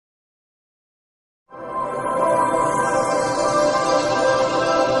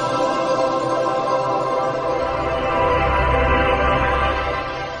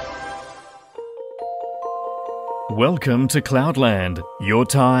Welcome to Cloudland. Your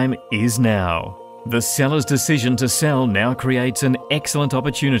time is now. The seller's decision to sell now creates an excellent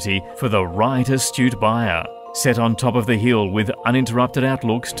opportunity for the right astute buyer. Set on top of the hill with uninterrupted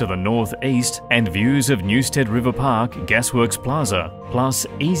outlooks to the northeast and views of Newstead River Park, Gasworks Plaza, plus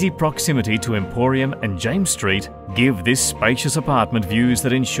easy proximity to Emporium and James Street, give this spacious apartment views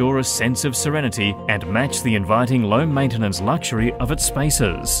that ensure a sense of serenity and match the inviting low-maintenance luxury of its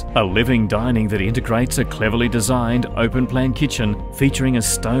spaces. A living dining that integrates a cleverly designed open-plan kitchen featuring a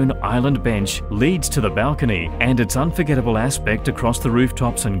stone island bench leads to the balcony and its unforgettable aspect across the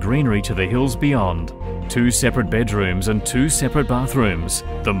rooftops and greenery to the hills beyond. 2 separate bedrooms and 2 separate bathrooms,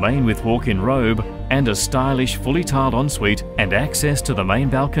 the main with walk-in robe, and a stylish fully tiled ensuite and access to the main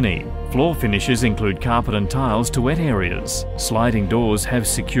balcony. Floor finishes include carpet and tiles to wet areas. Sliding doors have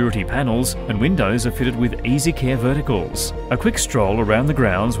security panels and windows are fitted with easy care verticals. A quick stroll around the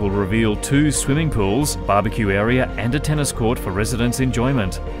grounds will reveal 2 swimming pools, barbecue area and a tennis court for residents'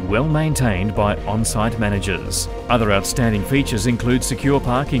 enjoyment, well maintained by on-site managers. Other outstanding features include secure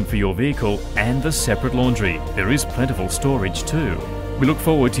parking for your vehicle and the separate laundry. There is plentiful storage too. We look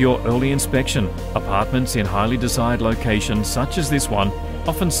forward to your early inspection. Apartments in highly desired locations such as this one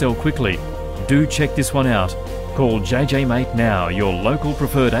often sell quickly. Do check this one out. Call JJ Mate now, your local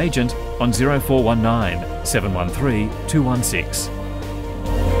preferred agent, on 0419 713 216.